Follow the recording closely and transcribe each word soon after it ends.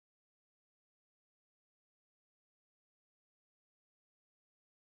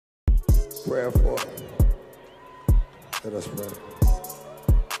Prayer for it. Let us pray.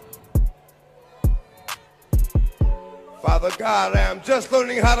 Father God, I am just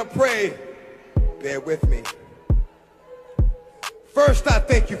learning how to pray. Bear with me. First, I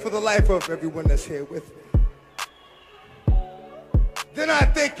thank you for the life of everyone that's here with me. Then I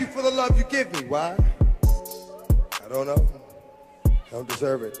thank you for the love you give me. Why? I don't know. I don't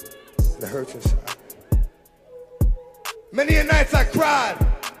deserve it. It hurts inside. Many a nights I cried,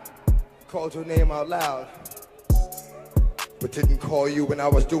 called your name out loud, but didn't call you when I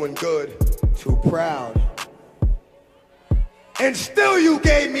was doing good, too proud. And still you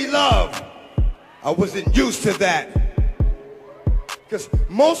gave me love. I wasn't used to that. Because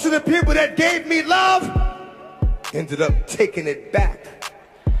most of the people that gave me love ended up taking it back.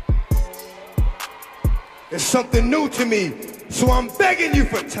 It's something new to me, so I'm begging you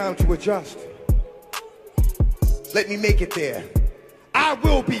for time to adjust. Let me make it there. I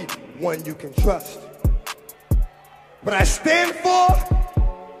will be one you can trust. What I stand for,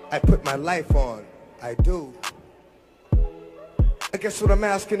 I put my life on. I do. I guess what I'm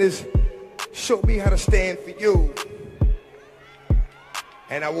asking is, show me how to stand for you.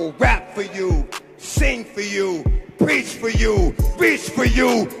 And I will rap for you, sing for you, preach for you, reach for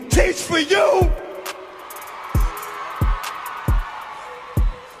you, teach for you.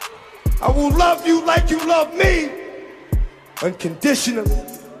 I will love you like you love me, unconditionally.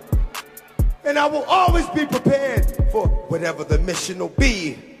 And I will always be prepared for whatever the mission will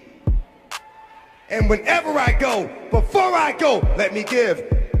be. And whenever I go, before I go, let me give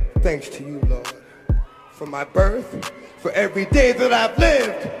thanks to you, Lord, for my birth, for every day that I've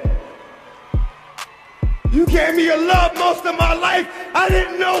lived. You gave me a love most of my life I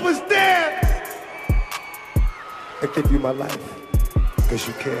didn't know was there. I give you my life because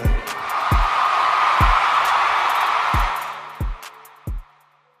you care.